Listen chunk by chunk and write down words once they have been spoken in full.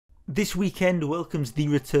This weekend welcomes the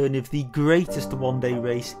return of the greatest one-day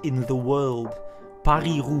race in the world.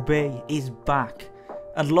 Paris-Roubaix is back,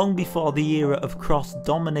 and long before the era of cross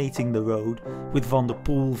dominating the road, with Van der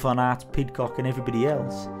Poel, Van Aert, Pidcock and everybody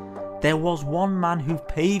else, there was one man who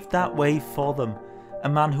paved that way for them, a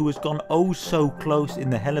man who has gone oh so close in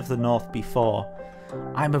the Hell of the North before.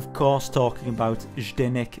 I'm of course talking about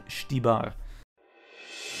Zdenek Stybar.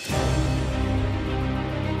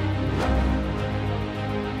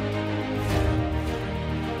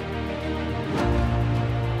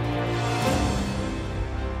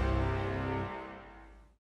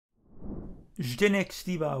 Zdenek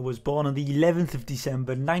Stybar was born on the 11th of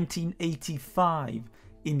December 1985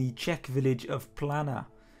 in the Czech village of Plana.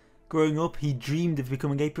 Growing up, he dreamed of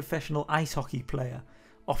becoming a professional ice hockey player,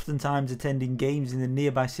 oftentimes attending games in the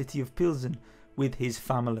nearby city of Pilsen with his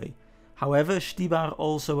family. However, Štybar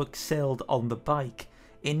also excelled on the bike,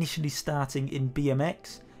 initially starting in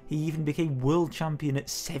BMX. He even became world champion at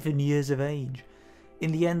 7 years of age.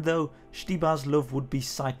 In the end though, Štybar's love would be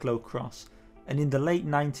cyclocross, and in the late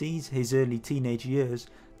 90s, his early teenage years,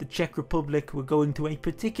 the Czech Republic were going through a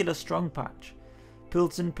particular strong patch,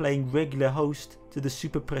 Pilsen playing regular host to the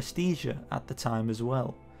Super Prestige at the time as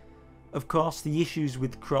well. Of course, the issues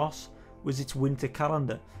with cross was its winter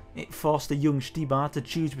calendar. It forced a young Štybar to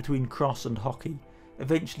choose between cross and hockey,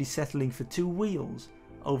 eventually settling for two wheels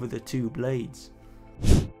over the two blades.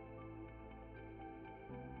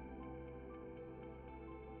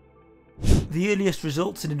 The earliest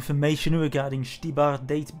results and information regarding Štybar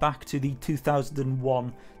date back to the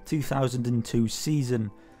 2001-2002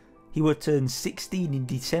 season. He would turn 16 in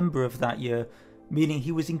December of that year, meaning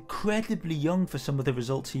he was incredibly young for some of the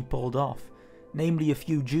results he pulled off, namely a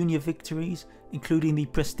few junior victories, including the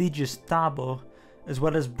prestigious Tabor, as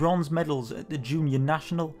well as bronze medals at the Junior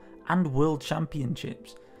National and World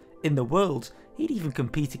Championships. In the Worlds, he'd even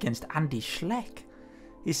compete against Andy Schleck.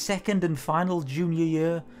 His second and final junior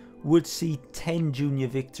year would see 10 junior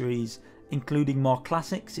victories, including more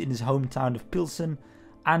classics in his hometown of Pilsen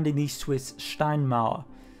and in the Swiss Steinmauer.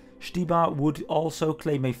 Štybar would also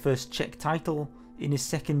claim a first Czech title in his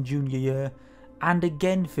second junior year and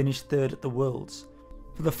again finished third at the Worlds.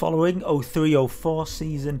 For the following 03-04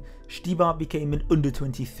 season, Štybar became an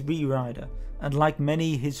under-23 rider, and like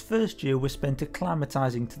many, his first year was spent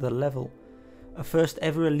acclimatising to the level. A first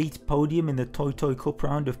ever elite podium in the Toy Toy Cup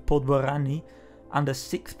round of Podborany and a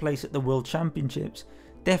 6th place at the World Championships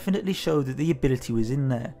definitely showed that the ability was in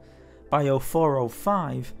there. By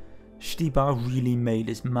 04-05, Štybar really made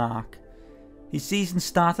his mark. His season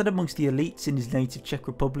started amongst the elites in his native Czech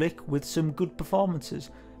Republic with some good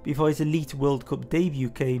performances before his elite World Cup debut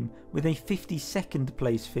came with a 52nd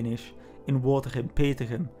place finish in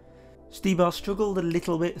Waregem-Petergem. Štybar struggled a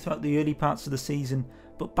little bit throughout the early parts of the season,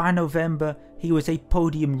 but by November he was a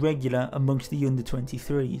podium regular amongst the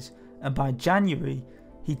under-23s, and by January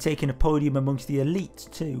he'd taken a podium amongst the elites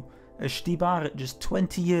too, as Štybar at just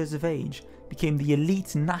 20 years of age became the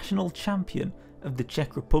elite national champion of the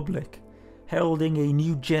Czech Republic, heralding a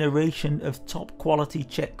new generation of top quality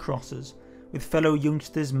Czech crossers, with fellow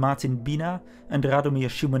youngsters Martin Bina and Radomir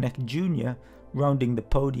Šimonek Jr. rounding the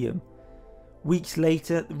podium. Weeks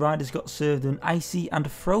later, the riders got served an icy and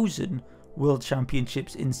frozen World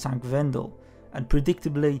Championships in St. Wendel, and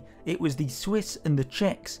predictably it was the Swiss and the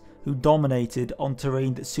Czechs who dominated on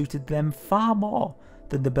terrain that suited them far more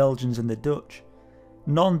than the Belgians and the Dutch.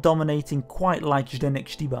 None dominating quite like Zdenek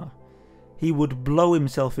Stybar. He would blow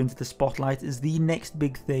himself into the spotlight as the next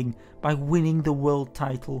big thing by winning the world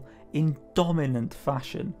title in dominant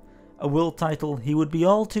fashion, a world title he would be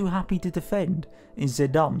all too happy to defend in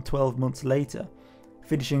Zeddam 12 months later,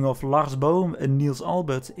 finishing off Lars Boom and Niels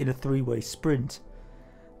Albert in a three-way sprint.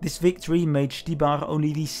 This victory made Štybar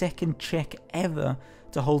only the second Czech ever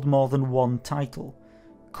to hold more than one title.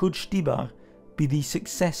 Could Štybar be the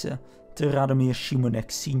successor to Radomir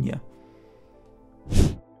Šimonek Sr.?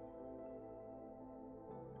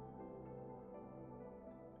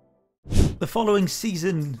 The following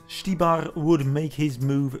season, Štybar would make his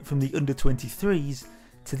move from the under-23s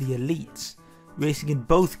to the elites, racing in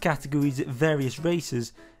both categories at various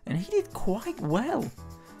races, and he did quite well.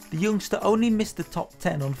 The youngster only missed the top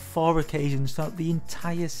 10 on 4 occasions throughout the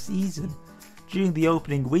entire season. During the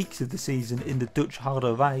opening weeks of the season in the Dutch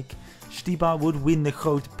Harderwijk, Štybar would win the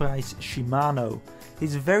Grote Prijs Shimano,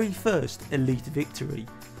 his very first elite victory.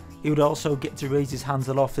 He would also get to raise his hands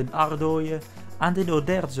aloft in Ardooien and in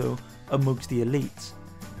Oderzo amongst the elites.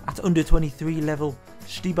 At under 23 level,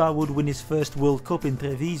 Štybar would win his first World Cup in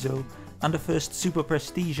Treviso and a first Super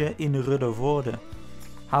Prestige in Ruddervoorde.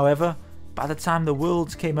 However, by the time the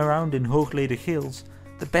Worlds came around in Hooglede Hills,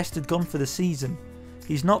 the best had gone for the season.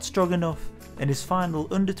 he's not strong enough, and his final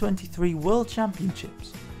under-23 World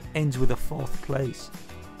Championships ends with a 4th place.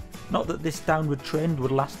 Not that this downward trend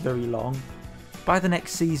would last very long. By the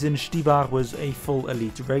next season, Štybar was a full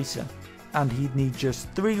elite racer, and he'd need just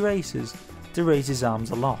 3 races to raise his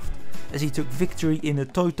arms aloft, as he took victory in the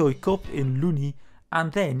Toy Toy Cup in Luni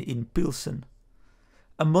and then in Pilsen.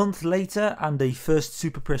 A month later, and a first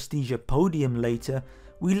Super Prestige podium later,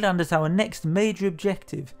 we land at our next major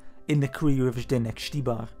objective in the career of Zdenek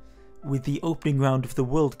Stybar, with the opening round of the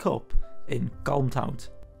World Cup in Kalmthout.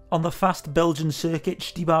 On the fast Belgian circuit,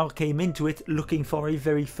 Štybar came into it looking for a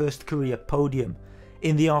very first career podium.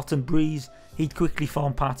 In the autumn breeze, he'd quickly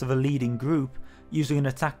form part of a leading group, using an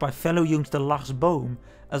attack by fellow youngster Lars Boom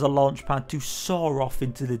as a launch pad to soar off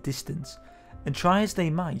into the distance, and try as they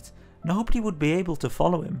might, nobody would be able to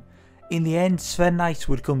follow him. In the end, Sven Nys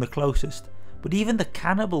would come the closest, but even the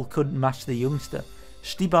cannibal couldn't match the youngster,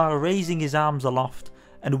 Štybar raising his arms aloft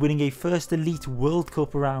and winning a first elite World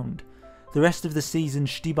Cup round. The rest of the season,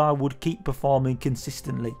 Štybar would keep performing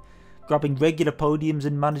consistently, grabbing regular podiums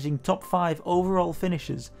and managing top 5 overall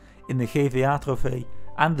finishes in the GVA Trophy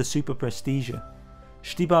and the Super Prestige.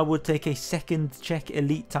 Štybar would take a second Czech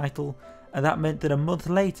elite title, and that meant that a month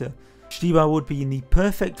later, Štybar would be in the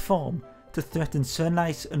perfect form to threaten Sven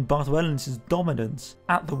Nys and Bart Wellens' dominance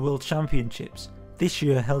at the World Championships, this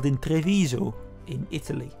year held in Treviso in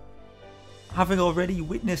Italy. Having already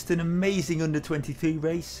witnessed an amazing under-23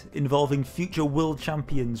 race involving future world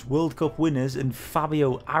champions, World Cup winners and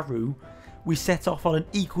Fabio Aru, we set off on an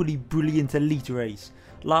equally brilliant elite race.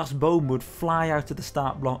 Lars Boom would fly out of the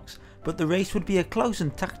start blocks, but the race would be a close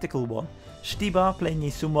and tactical one, Štybar playing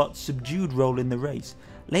a somewhat subdued role in the race,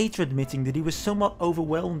 later admitting that he was somewhat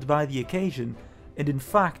overwhelmed by the occasion, and in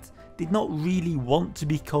fact did not really want to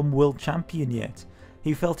become world champion yet.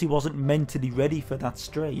 He felt he wasn't mentally ready for that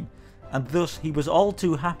strain, and thus he was all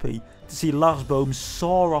too happy to see Lars Boom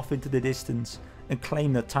soar off into the distance and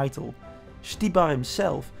claim the title. Štybar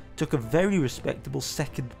himself took a very respectable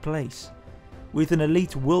 2nd place. With an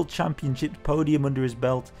elite World Championship podium under his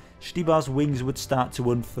belt, Štybar's wings would start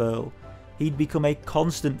to unfurl. He'd become a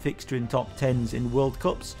constant fixture in top 10s in World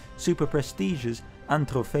Cups, Super Prestiges and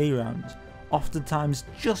Trophy rounds, oftentimes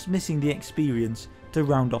just missing the experience to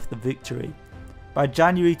round off the victory. By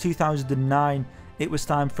January 2009, it was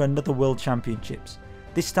time for another World Championships,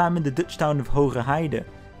 this time in the Dutch town of Hoge Heide,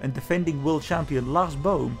 and defending world champion Lars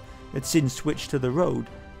Boom had since switched to the road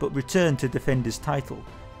but returned to defend his title,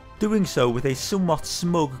 doing so with a somewhat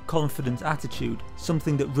smug, confident attitude,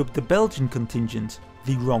 something that rubbed the Belgian contingent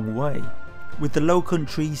the wrong way. With the Low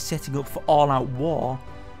Countries setting up for all-out war,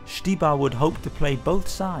 Štybar would hope to play both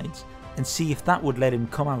sides and see if that would let him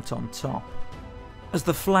come out on top. As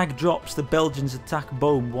the flag drops, the Belgians attack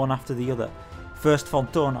Boom one after the other. First Van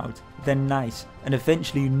Turnhout, then Nys, and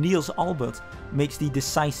eventually Niels Albert makes the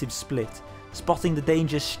decisive split. Spotting the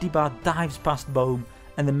danger, Štybar dives past Boom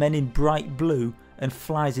and the men in bright blue and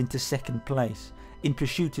flies into 2nd place, in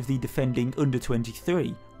pursuit of the defending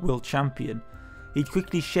under-23 world champion. He'd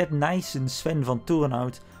quickly shed Nys and Sven Van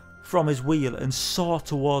Turnhout from his wheel and soar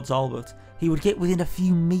towards Albert. He would get within a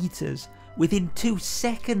few metres, within 2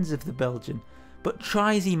 seconds of the Belgian, but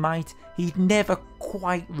try as he might, he'd never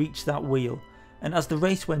quite reach that wheel. And as the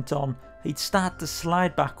race went on, he'd start to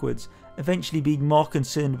slide backwards, eventually being more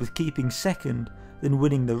concerned with keeping 2nd than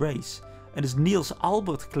winning the race. And as Niels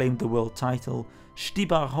Albert claimed the world title,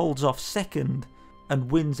 Štybar holds off 2nd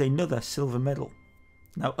and wins another silver medal.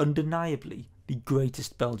 Now undeniably the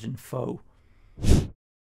greatest Belgian foe.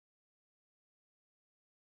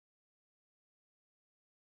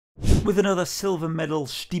 With another silver medal,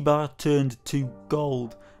 Štybar turned to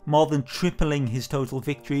gold, more than tripling his total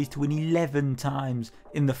victories to win 11 times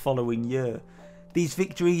in the following year. These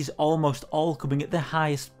victories almost all coming at the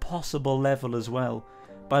highest possible level as well.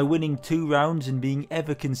 By winning 2 rounds and being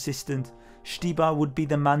ever consistent, Štybar would be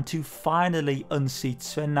the man to finally unseat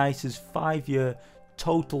Sven Nys' 5-year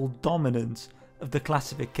total dominance of the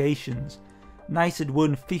classifications. Nys had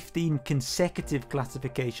won 15 consecutive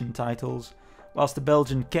classification titles. Whilst the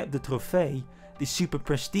Belgian kept the Trophy, the Super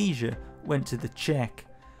Prestige went to the Czech.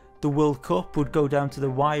 The World Cup would go down to the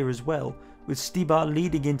wire as well, with Štybar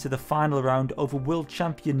leading into the final round over world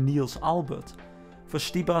champion Niels Albert. For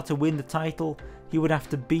Štybar to win the title, he would have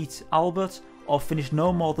to beat Albert or finish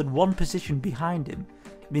no more than 1 position behind him,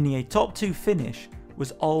 meaning a top 2 finish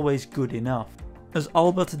was always good enough. As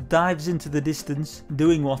Albert dives into the distance,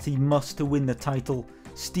 doing what he must to win the title,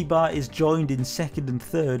 Štybar is joined in 2nd and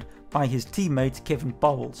 3rd by his teammate Kevin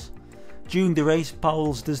Pauwels. During the race,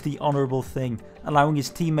 Pauwels does the honourable thing, allowing his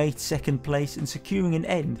teammate 2nd place and securing an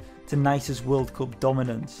end to Nys' World Cup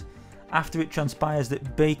dominance. after it transpires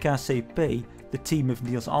that BKCP, the team of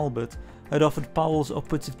Niels Albert, had offered Pauwels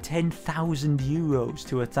upwards of €10,000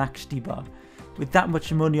 to attack Štybar. With that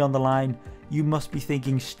much money on the line, you must be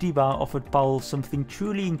thinking Štybar offered Pauwels something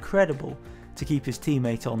truly incredible to keep his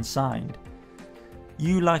teammate unsigned.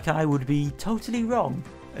 You, like I, would be totally wrong,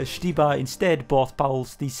 as Štybar instead bought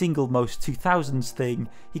Pauwels the single most 2000s thing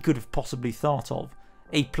he could have possibly thought of,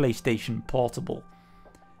 a PlayStation Portable.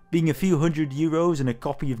 Being a few €100 and a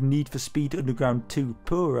copy of Need for Speed Underground 2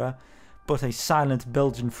 poorer, but a silent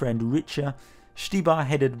Belgian friend richer, Štybar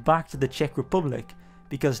headed back to the Czech Republic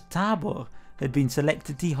because Tábor had been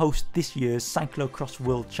selected to host this year's Cyclocross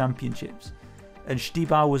World Championships, and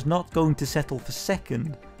Štybar was not going to settle for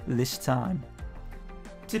second this time.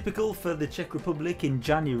 Typical for the Czech Republic in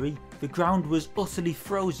January, the ground was utterly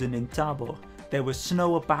frozen in Tábor. There was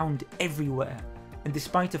snow abound everywhere, and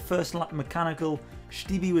despite a first lap mechanical,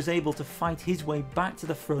 Štybar was able to fight his way back to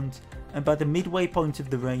the front, and by the midway point of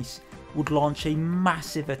the race would launch a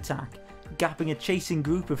massive attack, gapping a chasing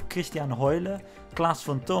group of Christian Heuler, Klaas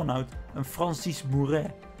van Tornhout and Francis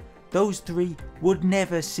Mouret. Those three would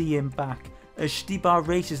never see him back, as Štybar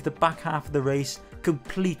races the back half of the race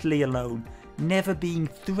completely alone, never being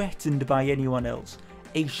threatened by anyone else,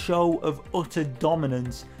 a show of utter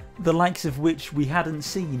dominance, the likes of which we hadn't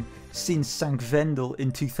seen since Sankt Wendel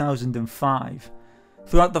in 2005.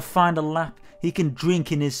 Throughout the final lap, he can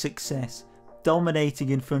drink in his success, dominating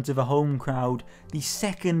in front of a home crowd, the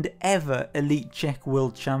second ever Elite Czech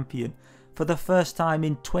World Champion. For the first time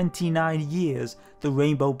in 29 years, the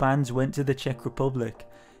Rainbow Bands went to the Czech Republic.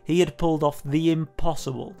 He had pulled off the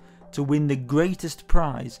impossible to win the greatest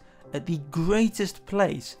prize at the greatest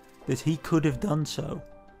place that he could have done so.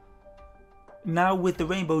 Now, with the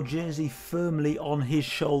rainbow jersey firmly on his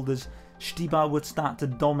shoulders, Štybar would start to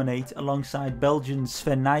dominate alongside Belgian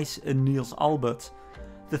Sven Nys and Niels Albert.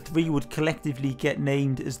 The three would collectively get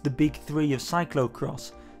named as the Big Three of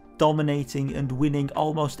cyclocross, dominating and winning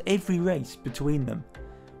almost every race between them.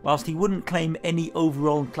 Whilst he wouldn't claim any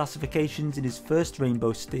overall classifications in his first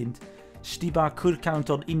rainbow stint, Štybar could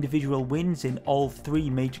count on individual wins in all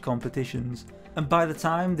three major competitions, and by the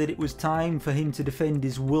time that it was time for him to defend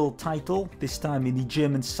his world title, this time in the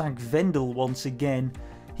German Sankt Wendel once again,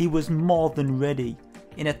 he was more than ready.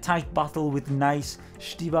 In a tight battle with Nys,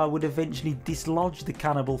 Štybar would eventually dislodge the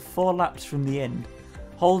cannibal 4 laps from the end,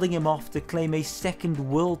 holding him off to claim a second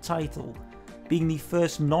world title, being the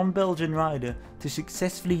first non-Belgian rider to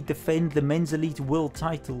successfully defend the men's elite world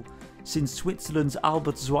title since Switzerland's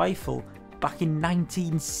Albert Zweifel back in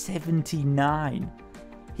 1979.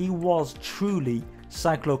 He was truly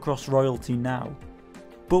cyclocross royalty now,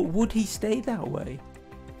 but would he stay that way?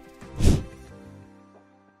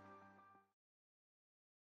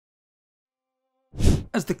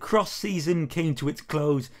 As the cross season came to its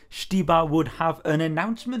close, Štybar would have an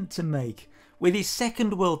announcement to make. With his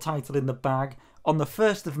second world title in the bag, on the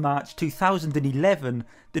 1st of March 2011,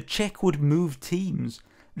 the Czech would move teams,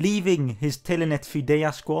 leaving his Telenet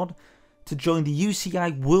Fidea squad to join the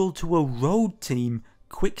UCI World Tour road team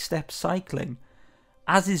Quick Step Cycling.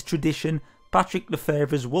 As is tradition, Patrick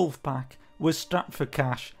Lefevre's Wolfpack was strapped for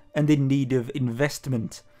cash and in need of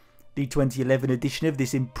investment. The 2011 edition of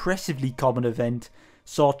this impressively common event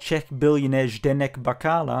saw Czech billionaire Zdenek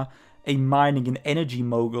Bakala, a mining and energy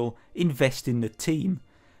mogul, invest in the team.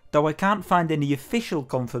 Though I can't find any official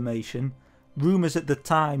confirmation, rumours at the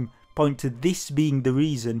time point to this being the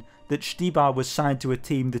reason that Štybar was signed to a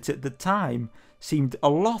team that at the time seemed a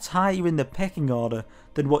lot higher in the pecking order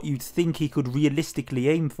than what you'd think he could realistically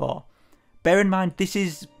aim for. Bear in mind, this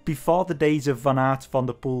is before the days of Van Aert, Van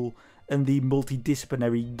der Poel and the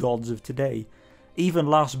multidisciplinary gods of today. Even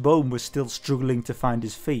Lars Boom was still struggling to find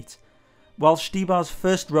his feet. While Štybar's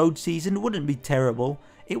first road season wouldn't be terrible,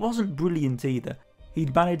 it wasn't brilliant either.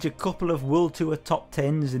 He'd managed a couple of World Tour top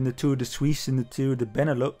 10s in the Tour de Suisse and the Tour de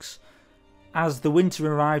Benelux. As the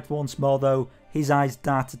winter arrived once more though, his eyes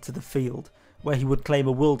darted to the field, where he would claim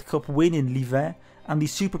a World Cup win in l'Hiver and the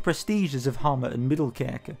super prestiges of Hammer and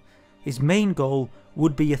Middelkerke. His main goal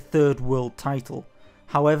would be a third world title.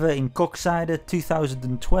 However, in Koksijde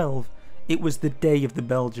 2012, it was the day of the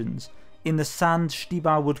Belgians. In the sand,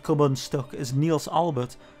 Štybar would come unstuck as Niels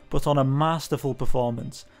Albert put on a masterful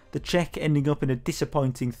performance. The Czech, ending up in a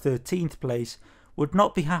disappointing 13th place, would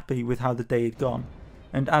not be happy with how the day had gone,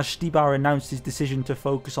 and as Štybar announced his decision to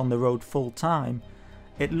focus on the road full time,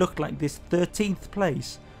 it looked like this 13th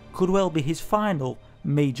place could well be his final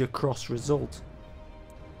major cross result.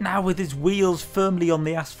 Now, with his wheels firmly on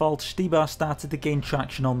the asphalt, Štybar started to gain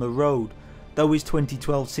traction on the road, though his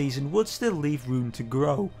 2012 season would still leave room to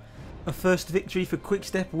grow. A first victory for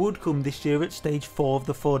Quick-Step would come this year at stage 4 of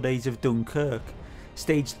the 4 days of Dunkirk.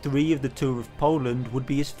 Stage 3 of the Tour of Poland would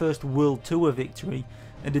be his first World Tour victory,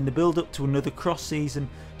 and in the build-up to another cross season,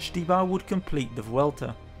 Štybar would complete the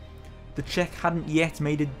Vuelta. The Czech hadn't yet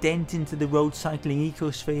made a dent into the road cycling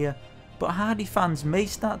ecosphere, but Hardy fans may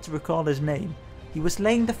start to recall his name. He was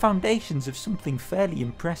laying the foundations of something fairly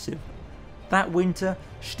impressive. That winter,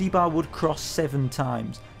 Štybar would cross 7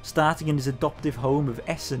 times, starting in his adoptive home of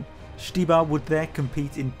Essen. Štybar would there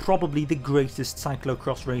compete in probably the greatest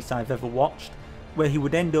cyclocross race I've ever watched, where he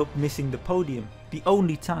would end up missing the podium, the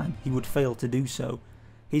only time he would fail to do so.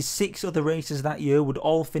 His 6 other races that year would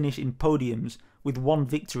all finish in podiums, with 1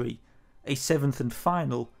 victory, a 7th and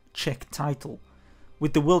final Czech title.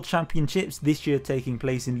 With the World Championships this year taking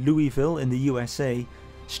place in Louisville in the USA,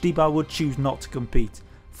 Štybar would choose not to compete,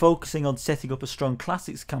 focusing on setting up a strong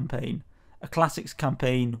classics campaign. A classics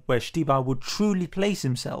campaign where Štybar would truly place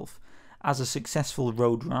himself as a successful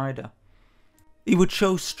road rider. He would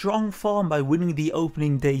show strong form by winning the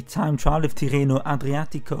opening day time trial of Tirreno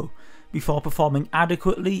Adriatico, before performing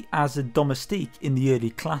adequately as a domestique in the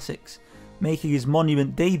early classics, making his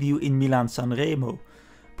monument debut in Milan-San Remo,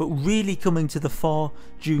 but really coming to the fore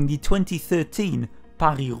during the 2013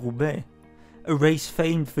 Paris-Roubaix, a race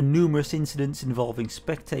famed for numerous incidents involving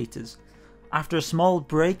spectators. After a small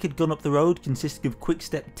break had gone up the road consisting of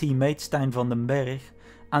Quick-Step teammate Stijn van den Berg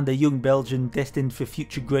and a young Belgian destined for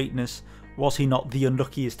future greatness, was he not the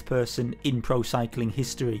unluckiest person in pro cycling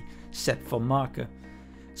history, Sepp van Marke?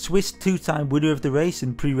 Swiss 2-time winner of the race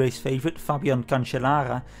and pre-race favourite Fabian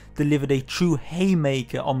Cancellara delivered a true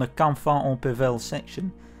haymaker on the Canfin-en-Pévèle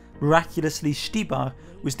section. Miraculously, Štybar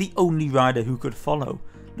was the only rider who could follow,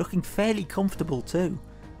 looking fairly comfortable too.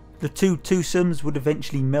 The two twosomes would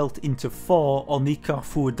eventually melt into 4 on the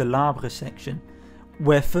Carrefour de l'Arbre section,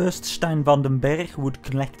 where first Stijn van den Berg would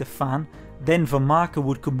collect a fan, then Van Marke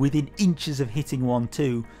would come within inches of hitting one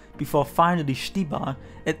too, before finally Štybar,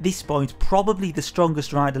 at this point probably the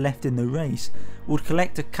strongest rider left in the race, would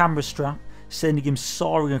collect a camera strap, sending him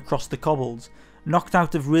soaring across the cobbles. Knocked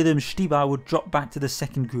out of rhythm, Štybar would drop back to the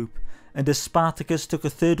second group, and as Spartacus took a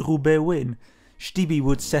third Roubaix win, Štybar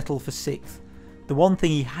would settle for 6th. The one thing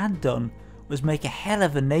he had done was make a hell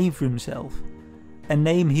of a name for himself. A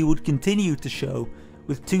name he would continue to show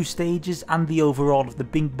with 2 stages and the overall of the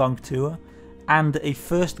Bing Bang Tour, and a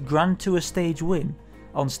first Grand Tour stage win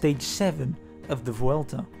on stage 7 of the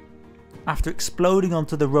Vuelta. After exploding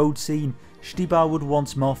onto the road scene, Štybar would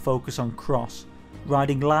once more focus on cross,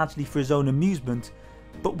 riding largely for his own amusement,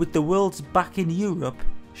 but with the worlds back in Europe,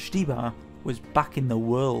 Štybar was back in the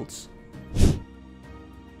worlds.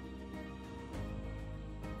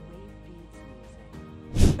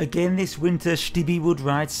 Again this winter, Štybar would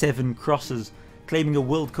ride 7 crosses, claiming a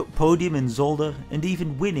World Cup podium in Zolder and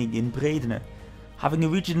even winning in Bredene. Having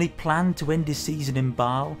originally planned to end his season in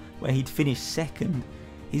Baal, where he'd finished 2nd,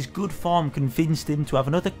 his good form convinced him to have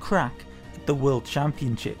another crack at the World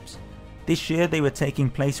Championships. This year they were taking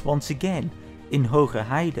place once again in Hoge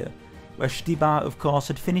Heide, where Štybar of course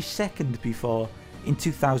had finished 2nd before in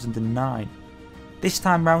 2009. This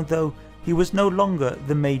time round though, he was no longer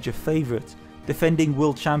the major favourite. Defending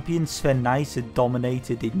world champion Sven Nys had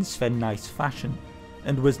dominated in Sven Nys fashion,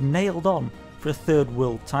 and was nailed on for a 3rd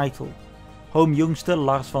world title. Home youngster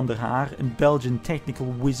Lars van der Haar and Belgian technical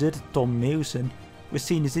wizard Tom Meusen were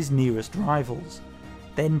seen as his nearest rivals.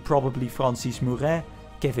 Then probably Francis Mouret,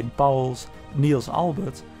 Kevin Pauwels, Niels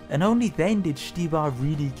Albert, and only then did Štybar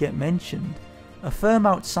really get mentioned. A firm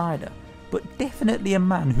outsider, but definitely a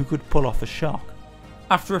man who could pull off a shock.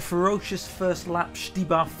 After a ferocious first lap,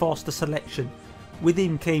 Štybar forced a selection. With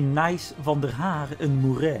him came Nys, van der Haar and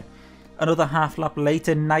Mouret. Another half lap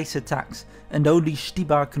later, Nys attacks, and only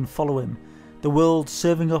Štybar can follow him. The world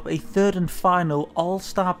serving up a 3rd and final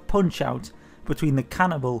all-star punch-out between the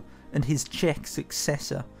cannibal and his Czech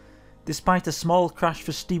successor. Despite a small crash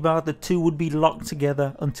for Štybar, the two would be locked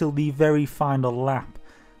together until the very final lap,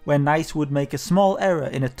 where Nys would make a small error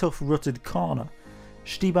in a tough rutted corner.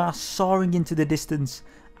 Štybar soaring into the distance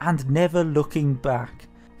and never looking back.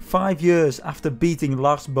 5 years after beating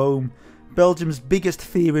Lars Boom, Belgium's biggest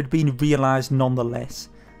fear had been realised nonetheless.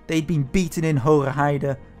 They'd been beaten in Hoge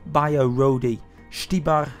Heide by a roadie.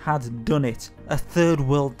 Štybar had done it, a 3rd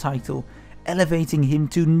world title, elevating him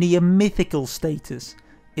to near mythical status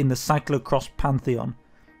in the cyclocross pantheon.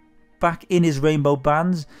 Back in his rainbow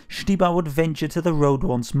bands, Štybar would venture to the road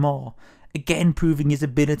once more, again proving his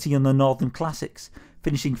ability on the Northern Classics,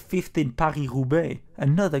 finishing 5th in Paris-Roubaix,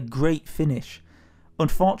 another great finish.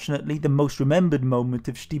 Unfortunately, the most remembered moment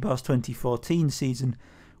of Štybar's 2014 season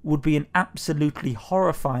would be an absolutely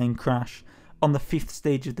horrifying crash on the 5th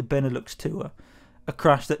stage of the Benelux Tour, a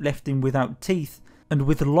crash that left him without teeth and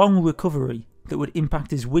with a long recovery that would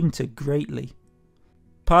impact his winter greatly.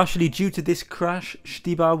 Partially due to this crash,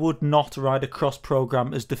 Štybar would not ride a cross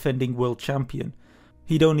programme as defending world champion.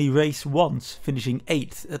 He'd only race once, finishing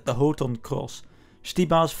 8th at the Heartland course.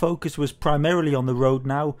 Štybar's focus was primarily on the road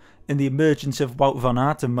now, and the emergence of Wout van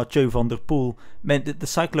Aert and Mathieu van der Poel meant that the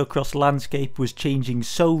cyclocross landscape was changing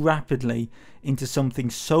so rapidly into something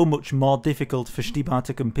so much more difficult for Štybar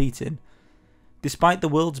to compete in. Despite the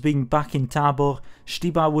worlds being back in Tabor,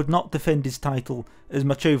 Štybar would not defend his title as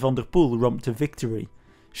Mathieu van der Poel romped to victory,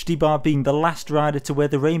 Štybar being the last rider to wear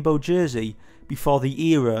the rainbow jersey before the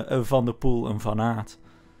era of Van der Poel and Van Aert.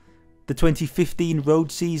 The 2015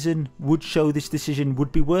 road season would show this decision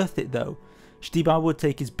would be worth it though. Štybar would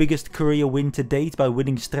take his biggest career win to date by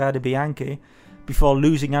winning Strade Bianche, before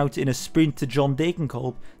losing out in a sprint to John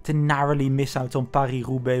Degenkolb to narrowly miss out on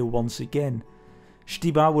Paris-Roubaix once again.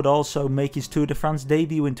 Štybar would also make his Tour de France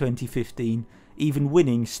debut in 2015, even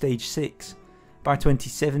winning stage 6. By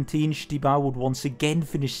 2017, Štybar would once again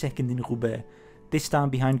finish second in Roubaix, this time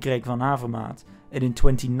behind Greg van Avermaet, and in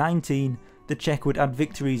 2019, the Czech would add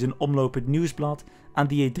victories in Omloop het Nieuwsblad and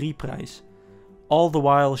the E3-prijs. All the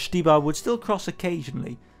while, Štybar would still cross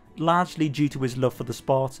occasionally, largely due to his love for the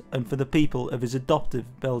sport and for the people of his adoptive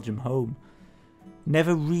Belgium home.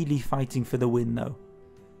 Never really fighting for the win though.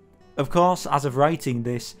 Of course, as of writing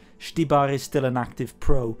this, Štybar is still an active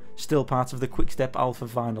pro, still part of the Quickstep Alpha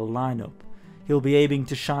Vinyl lineup. He'll be aiming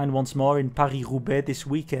to shine once more in Paris-Roubaix this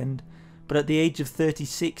weekend, but at the age of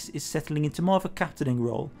 36 is settling into more of a captaining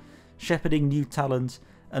role, shepherding new talent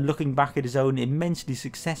and looking back at his own immensely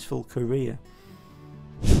successful career.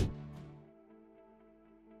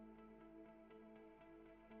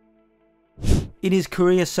 In his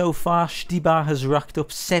career so far, Štybar has racked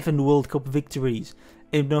up 7 World Cup victories,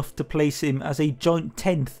 enough to place him as a joint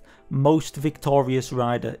 10th most victorious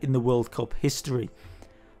rider in the World Cup history.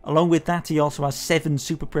 Along with that, he also has 7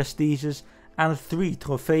 Super Prestiges and 3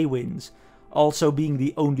 Trophy wins, also being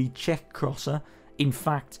the only Czech crosser, in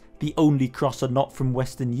fact the only crosser not from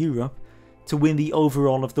Western Europe, to win the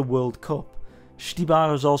overall of the World Cup.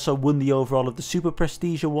 Štybar has also won the overall of the Super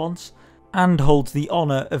Prestige once, and holds the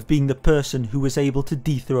honour of being the person who was able to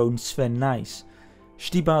dethrone Sven Nys.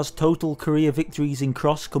 Štybar's total career victories in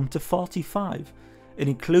cross come to 45, and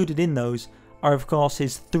included in those are of course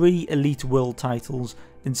his 3 Elite World titles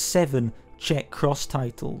and 7 Czech cross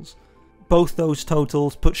titles. Both those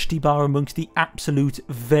totals put Štybar amongst the absolute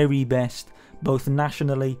very best, both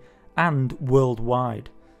nationally and worldwide.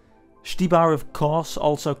 Štybar of course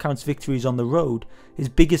also counts victories on the road, his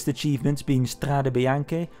biggest achievements being Strade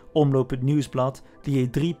Bianche, Omloop het Nieuwsblad, the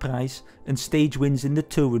E3-prijs and stage wins in the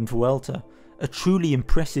Tour and Vuelta, a truly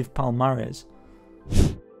impressive palmarès.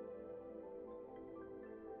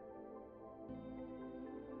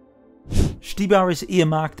 Štybar is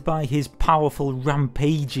earmarked by his powerful,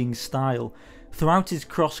 rampaging style. Throughout his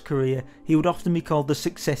cross career, he would often be called the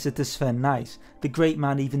successor to Sven Nys, the great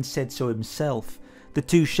man even said so himself. The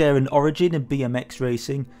two share an origin in BMX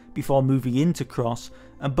racing before moving into cross,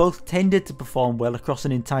 and both tended to perform well across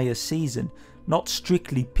an entire season, not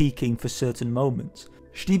strictly peaking for certain moments.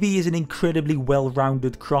 Štybar is an incredibly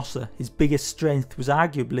well-rounded crosser. His biggest strength was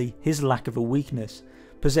arguably his lack of a weakness.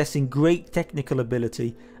 Possessing great technical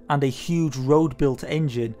ability and a huge road-built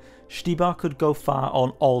engine, Štybar could go far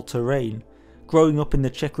on all terrain. Growing up in the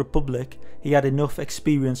Czech Republic, he had enough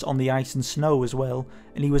experience on the ice and snow as well,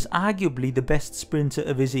 and he was arguably the best sprinter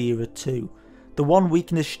of his era too. The one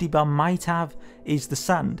weakness Štybar might have is the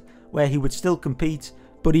sand, where he would still compete,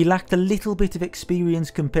 but he lacked a little bit of experience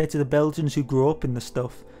compared to the Belgians who grew up in the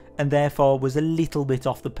stuff, and therefore was a little bit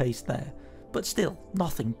off the pace there. But still,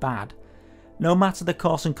 nothing bad. No matter the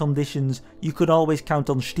course and conditions, you could always count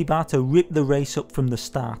on Štybar to rip the race up from the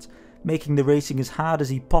start, making the racing as hard as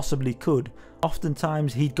he possibly could.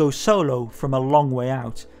 Oftentimes he'd go solo from a long way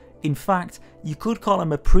out. In fact, you could call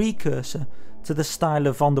him a precursor to the style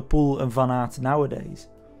of Van der Poel and Van Aert nowadays.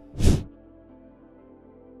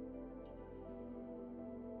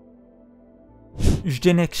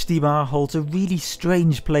 Zdenek Stybar holds a really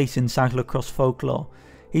strange place in cyclocross folklore.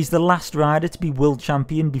 He's the last rider to be world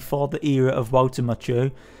champion before the era of Wout and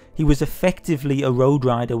Mathieu. He was effectively a road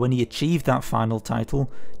rider when he achieved that final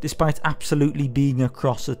title, despite absolutely being a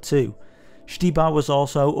crosser too. Štybar was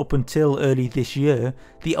also, up until early this year,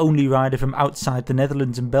 the only rider from outside the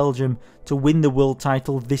Netherlands and Belgium to win the world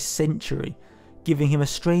title this century, giving him a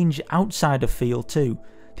strange outsider feel too,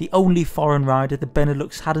 the only foreign rider the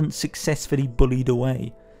Benelux hadn't successfully bullied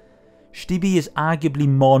away. Štybar is arguably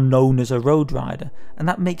more known as a road rider, and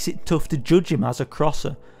that makes it tough to judge him as a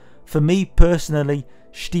crosser. For me personally,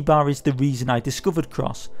 Štybar is the reason I discovered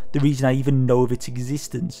cross, the reason I even know of its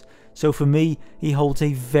existence. So for me, he holds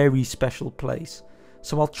a very special place.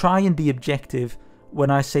 So I'll try and be objective when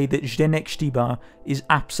I say that Zdenek Stybar is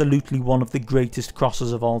absolutely one of the greatest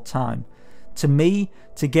crossers of all time. To me,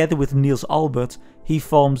 together with Niels Albert, he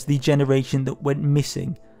forms the generation that went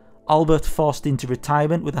missing. Albert forced into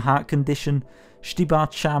retirement with a heart condition, Štybar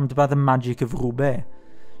charmed by the magic of Roubaix.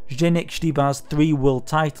 Zdenek Stybar's 3 world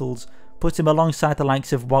titles put him alongside the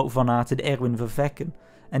likes of Wout van Aert and Erwin Vervecken,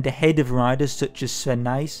 and ahead of riders such as Sven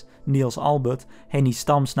Nys, Niels Albert, Henny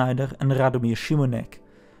Stamsnijder and Radomir Šimonek,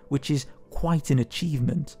 which is quite an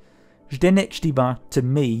achievement. Zdenek Stybar, to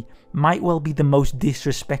me, might well be the most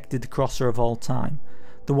disrespected crosser of all time,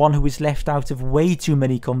 the one who is left out of way too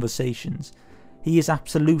many conversations. He is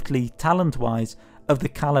absolutely, talent-wise, of the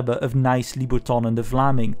calibre of Nys, Liboton and de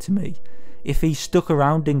Vlaming to me. If he stuck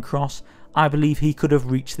around in cross, I believe he could have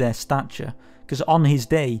reached their stature, because on his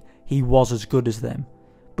day, he was as good as them.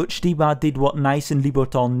 But Štybar did what Nys and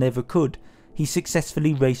Liboton never could. He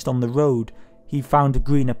successfully raced on the road, he found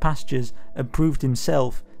greener pastures and proved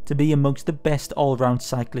himself to be amongst the best all-round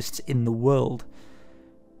cyclists in the world.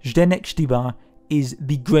 Zdenek Stybar is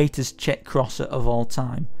the greatest Czech crosser of all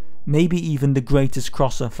time, maybe even the greatest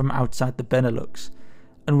crosser from outside the Benelux.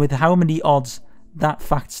 And with how many odds that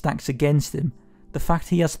fact stacks against him, the fact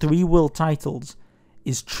he has 3 world titles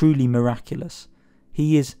is truly miraculous.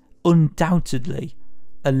 He is undoubtedly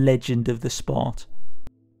a legend of the sport.